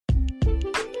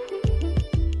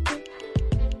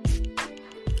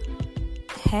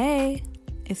Hey,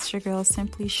 it's your girl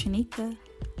Simply Shanika,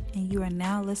 and you are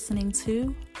now listening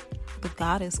to The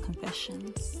Goddess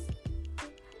Confessions.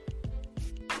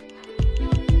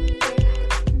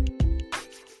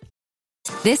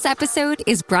 This episode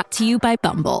is brought to you by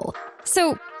Bumble.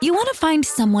 So, you want to find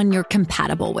someone you're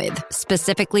compatible with,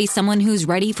 specifically someone who's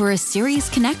ready for a serious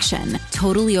connection,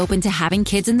 totally open to having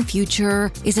kids in the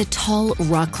future, is a tall,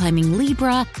 rock-climbing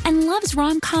Libra, and loves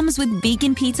rom-coms with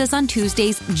vegan pizzas on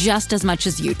Tuesdays just as much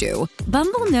as you do.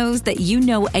 Bumble knows that you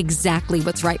know exactly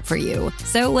what's right for you.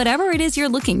 So whatever it is you're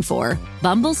looking for,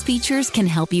 Bumble's features can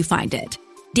help you find it.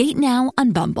 Date now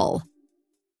on Bumble.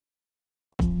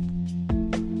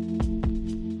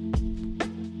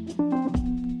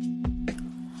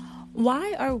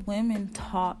 Why are women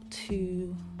taught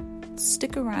to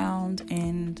stick around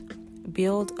and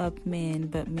build up men,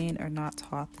 but men are not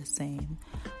taught the same?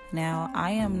 Now, I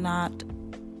am not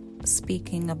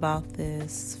speaking about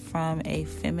this from a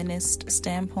feminist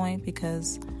standpoint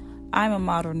because I'm a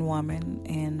modern woman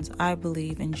and I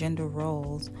believe in gender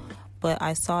roles, but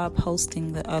I saw a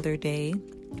posting the other day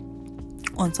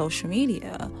on social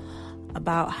media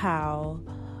about how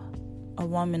a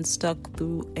woman stuck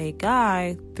through a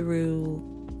guy through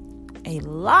a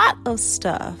lot of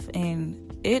stuff, and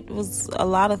it was a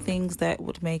lot of things that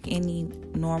would make any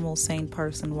normal sane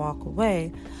person walk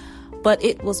away, but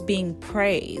it was being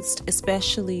praised,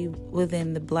 especially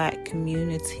within the Black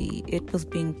community. It was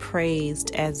being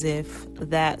praised as if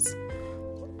that's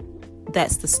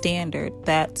the standard,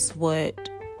 that's what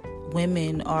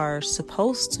women are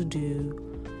supposed to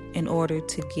do in order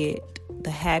to get the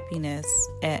happiness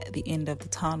at the end of the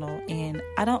tunnel. And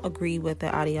I don't agree with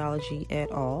the ideology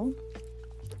at all.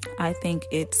 I think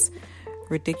it's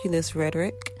ridiculous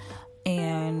rhetoric,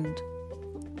 and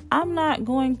I'm not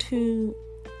going to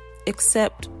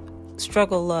accept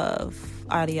struggle love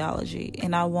ideology,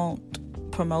 and I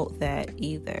won't promote that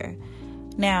either.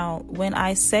 Now, when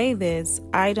I say this,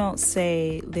 I don't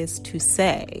say this to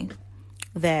say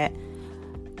that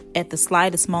at the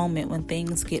slightest moment when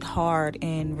things get hard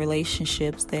in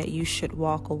relationships that you should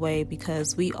walk away,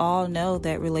 because we all know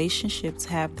that relationships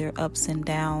have their ups and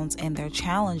downs and their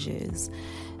challenges.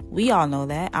 We all know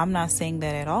that. I'm not saying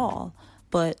that at all.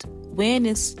 But when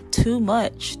is too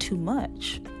much too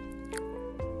much?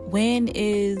 When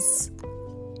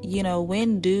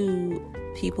do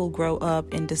people grow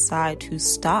up and decide to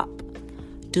stop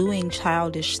doing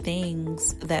childish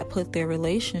things that put their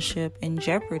relationship in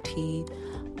jeopardy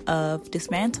of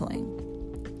dismantling?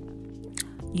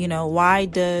 Why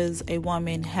does a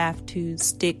woman have to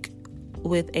stick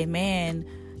with a man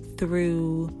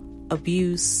through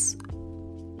abuse,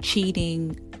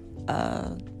 cheating,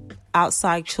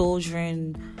 outside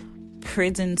children,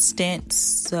 prison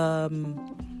stints,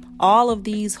 all of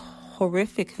these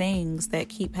horrific things that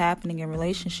keep happening in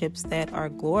relationships that are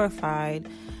glorified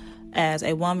as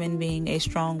a woman being a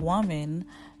strong woman,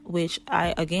 which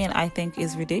I think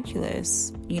is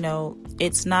ridiculous.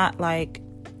 It's not like,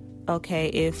 okay,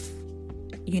 if,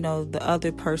 the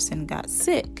other person got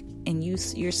sick and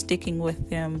you're sticking with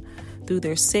them through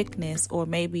their sickness, or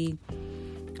maybe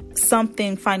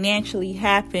something financially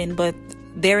happened, but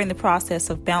they're in the process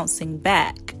of bouncing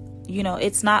back.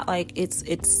 It's not like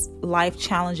it's life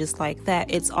challenges like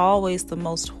that. It's always the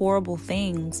most horrible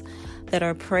things that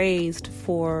are praised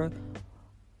for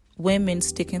women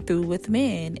sticking through with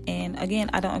men. And again,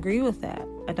 I don't agree with that.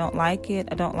 I don't like it.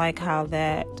 I don't like how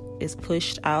that is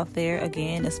pushed out there,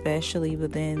 again, especially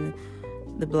within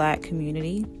the Black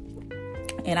community.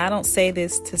 And I don't say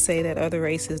this to say that other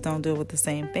races don't deal with the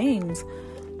same things,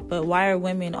 but why are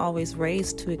women always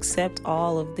raised to accept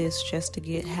all of this just to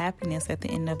get happiness at the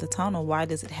end of the tunnel? Why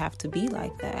does it have to be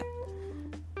like that?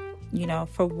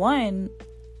 For one,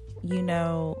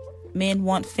 men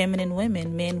want feminine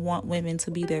women. Men want women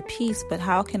to be their peace. But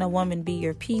how can a woman be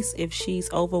your peace if she's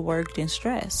overworked and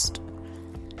stressed?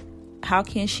 How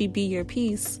can she be your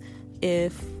peace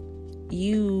if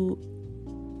you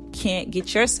can't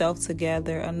get yourself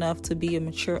together enough to be a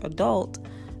mature adult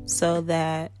so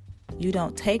that you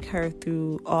don't take her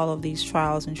through all of these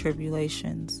trials and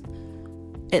tribulations?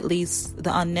 At least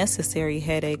the unnecessary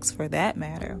headaches, for that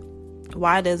matter.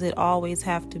 Why does it always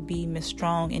have to be Miss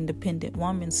Strong, independent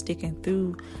woman sticking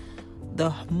through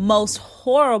the most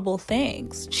horrible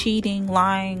things? Cheating,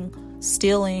 lying,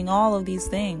 stealing, all of these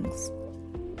things.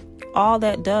 All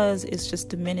that does is just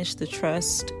diminish the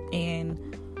trust, and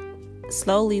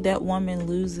slowly that woman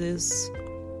loses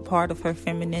part of her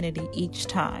femininity each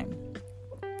time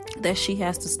that she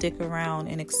has to stick around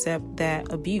and accept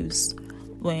that abuse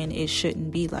when it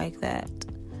shouldn't be like that.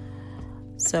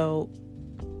 So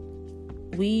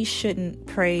we shouldn't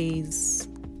praise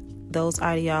those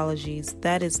ideologies,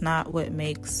 that is not what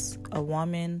makes a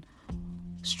woman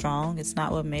strong. It's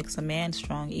not what makes a man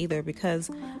strong either, because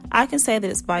I can say that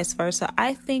it's vice versa.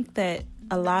 I think that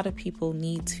a lot of people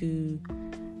need to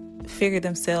figure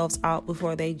themselves out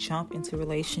before they jump into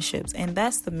relationships, and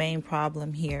that's the main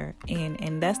problem here,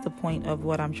 and that's the point of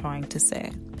what I'm trying to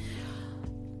say.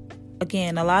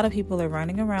 Again, a lot of people are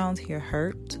running around here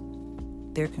hurt,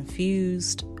 they're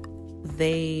confused,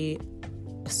 they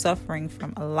are suffering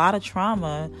from a lot of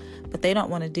trauma, but they don't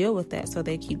want to deal with that, so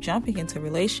they keep jumping into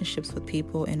relationships with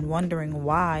people and wondering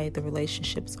why the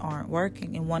relationships aren't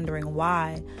working, and wondering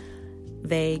why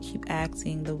they keep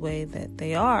acting the way that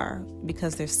they are,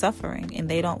 because they're suffering and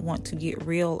they don't want to get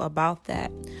real about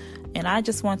that. And I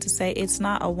just want to say, it's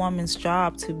not a woman's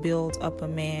job to build up a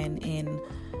man in,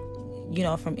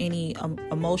 from any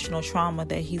emotional trauma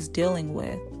that he's dealing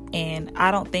with. And I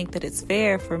don't think that it's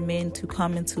fair for men to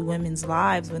come into women's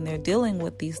lives when they're dealing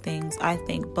with these things. I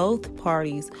think both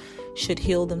parties should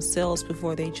heal themselves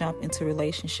before they jump into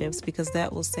relationships, because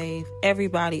that will save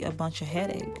everybody a bunch of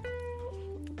headache.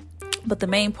 But the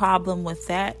main problem with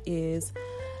that is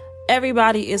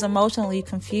everybody is emotionally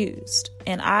confused.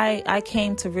 And I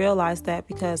came to realize that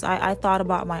because I thought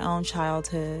about my own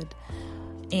childhood,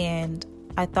 and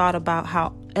I thought about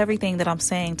how everything that I'm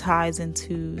saying ties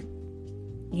into,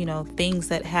 things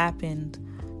that happened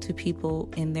to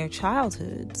people in their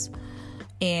childhoods.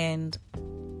 And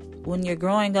when you're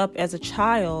growing up as a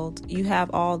child, you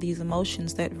have all these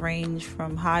emotions that range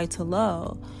from high to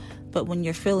low. But when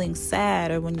you're feeling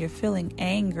sad, or when you're feeling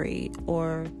angry,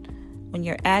 or when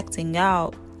you're acting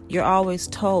out, you're always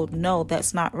told, no,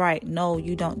 that's not right. No,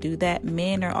 you don't do that.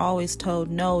 Men are always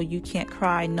told, no, you can't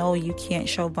cry. No, you can't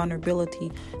show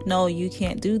vulnerability. No, you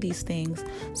can't do these things.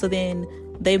 So then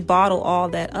they bottle all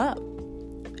that up,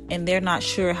 and they're not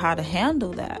sure how to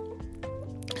handle that.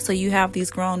 So you have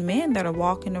these grown men that are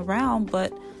walking around,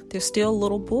 but they're still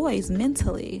little boys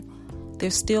mentally. They're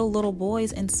still little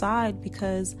boys inside,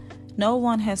 because no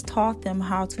one has taught them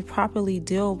how to properly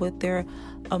deal with their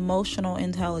emotional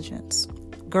intelligence.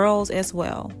 Girls as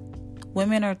well.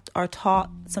 Women are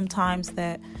taught sometimes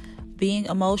that being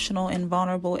emotional and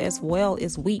vulnerable as well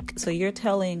is weak. So you're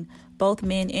telling both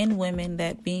men and women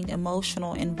that being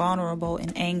emotional and vulnerable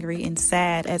and angry and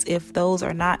sad, as if those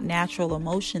are not natural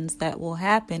emotions that will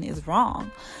happen, is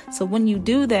wrong. So when you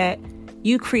do that,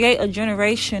 you create a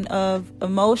generation of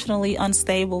emotionally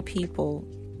unstable people.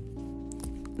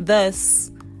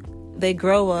 Thus, they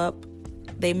grow up,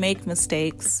 they make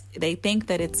mistakes, they think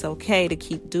that it's okay to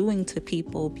keep doing to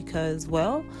people because,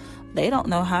 well, they don't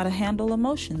know how to handle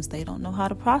emotions. They don't know how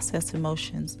to process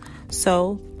emotions.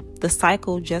 So the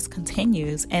cycle just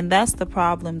continues. And that's the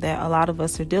problem that a lot of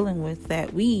us are dealing with,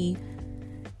 that we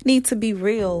need to be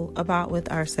real about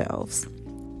with ourselves.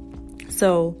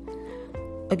 So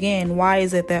again, why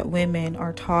is it that women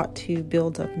are taught to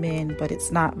build up men, but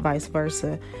it's not vice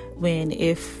versa? When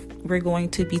if we're going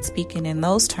to be speaking in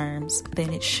those terms,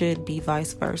 then it should be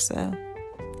vice versa.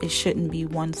 It shouldn't be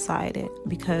one-sided,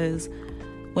 because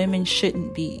women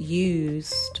shouldn't be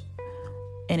used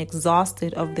and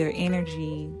exhausted of their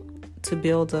energy to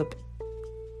build up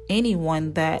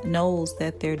anyone that knows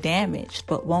that they're damaged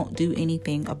but won't do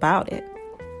anything about it.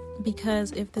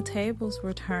 Because if the tables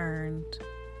were turned,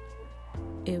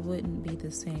 it wouldn't be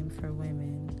the same for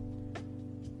women.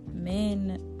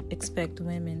 Men expect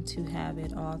women to have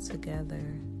it all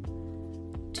together,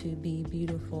 to be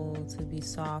beautiful, to be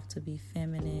soft, to be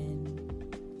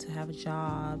feminine, to have a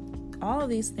job, all of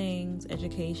these things,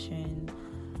 education.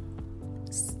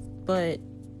 But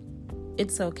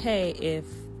it's okay if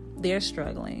they're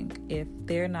struggling, if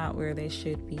they're not where they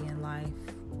should be in life,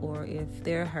 or if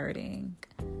they're hurting.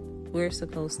 We're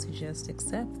supposed to just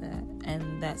accept that.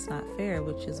 And that's not fair,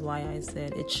 which is why I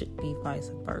said it should be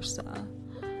vice versa.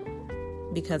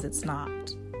 Because it's not.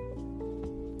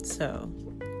 So,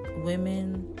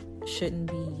 women shouldn't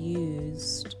be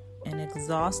used and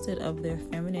exhausted of their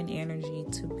feminine energy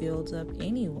to build up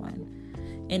anyone.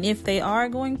 And if they are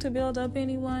going to build up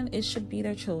anyone, it should be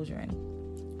their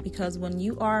children. Because when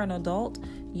you are an adult,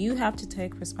 you have to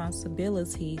take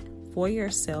responsibility for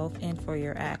yourself and for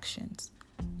your actions.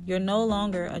 You're no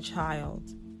longer a child.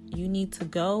 You need to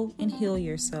go and heal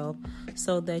yourself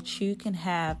so that you can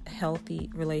have healthy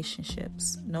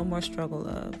relationships. No more struggle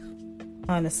of.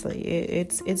 Honestly,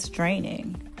 it's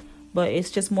draining. But it's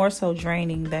just more so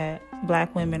draining that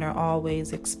Black women are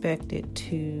always expected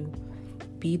to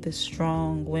be the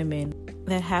strong women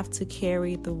that have to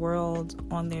carry the world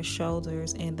on their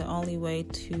shoulders. And the only way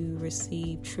to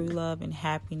receive true love and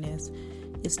happiness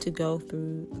is to go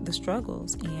through the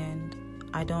struggles. And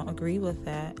I don't agree with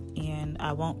that, and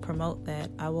I won't promote that.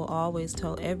 I will always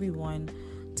tell everyone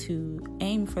to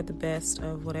aim for the best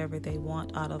of whatever they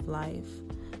want out of life,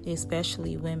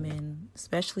 especially women,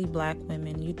 especially Black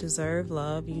women. You deserve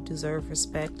love, you deserve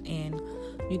respect, and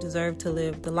you deserve to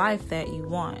live the life that you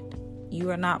want. You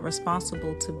are not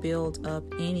responsible to build up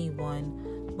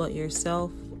anyone but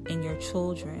yourself and your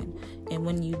children. And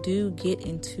when you do get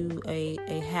into a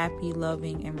happy,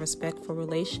 loving, and respectful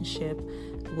relationship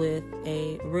with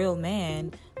a real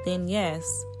man, then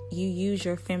yes, you use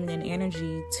your feminine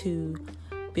energy to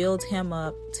build him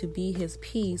up, to be his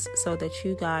peace, so that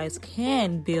you guys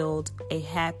can build a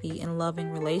happy and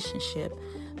loving relationship.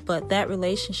 But that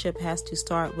relationship has to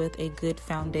start with a good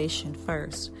foundation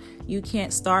first. You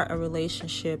can't start a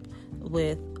relationship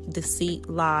with deceit,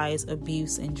 lies,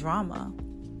 abuse, and drama,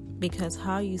 because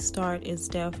how you start is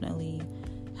definitely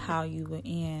how you will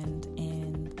end.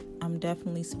 And I'm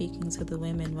definitely speaking to the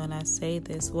women when I say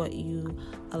this. What you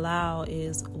allow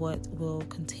is what will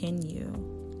continue.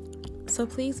 So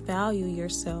please value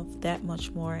yourself that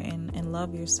much more, and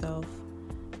love yourself,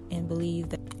 and believe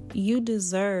that you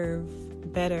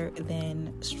deserve better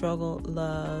than struggle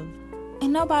love.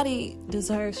 And nobody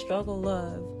deserves struggle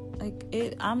love.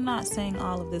 I'm not saying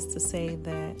all of this to say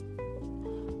that,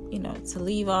 to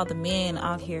leave all the men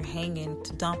out here hanging,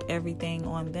 to dump everything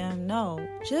on them. No,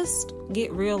 just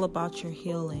get real about your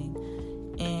healing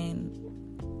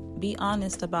and be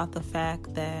honest about the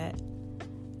fact that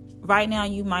right now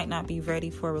you might not be ready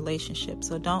for a relationship.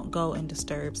 So don't go and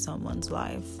disturb someone's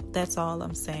life. That's all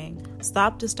I'm saying.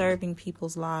 Stop disturbing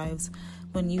people's lives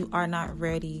when you are not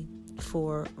ready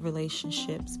for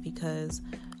relationships, because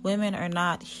women are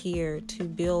not here to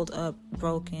build up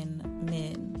broken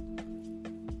men.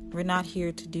 We're not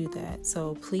here to do that.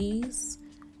 So please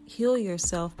heal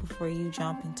yourself before you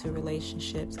jump into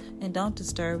relationships, and don't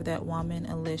disturb that woman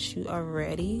unless you are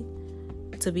ready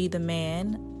to be the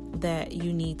man that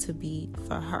you need to be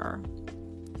for her.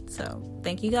 So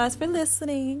thank you guys for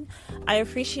listening. I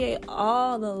appreciate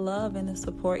all the love and the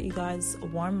support. You guys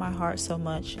warm my heart so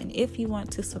much. And if you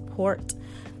want to support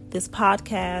this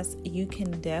podcast, you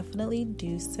can definitely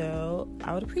do so.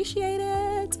 I would appreciate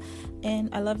it.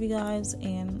 And I love you guys,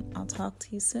 and I'll talk to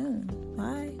you soon.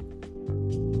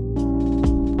 Bye.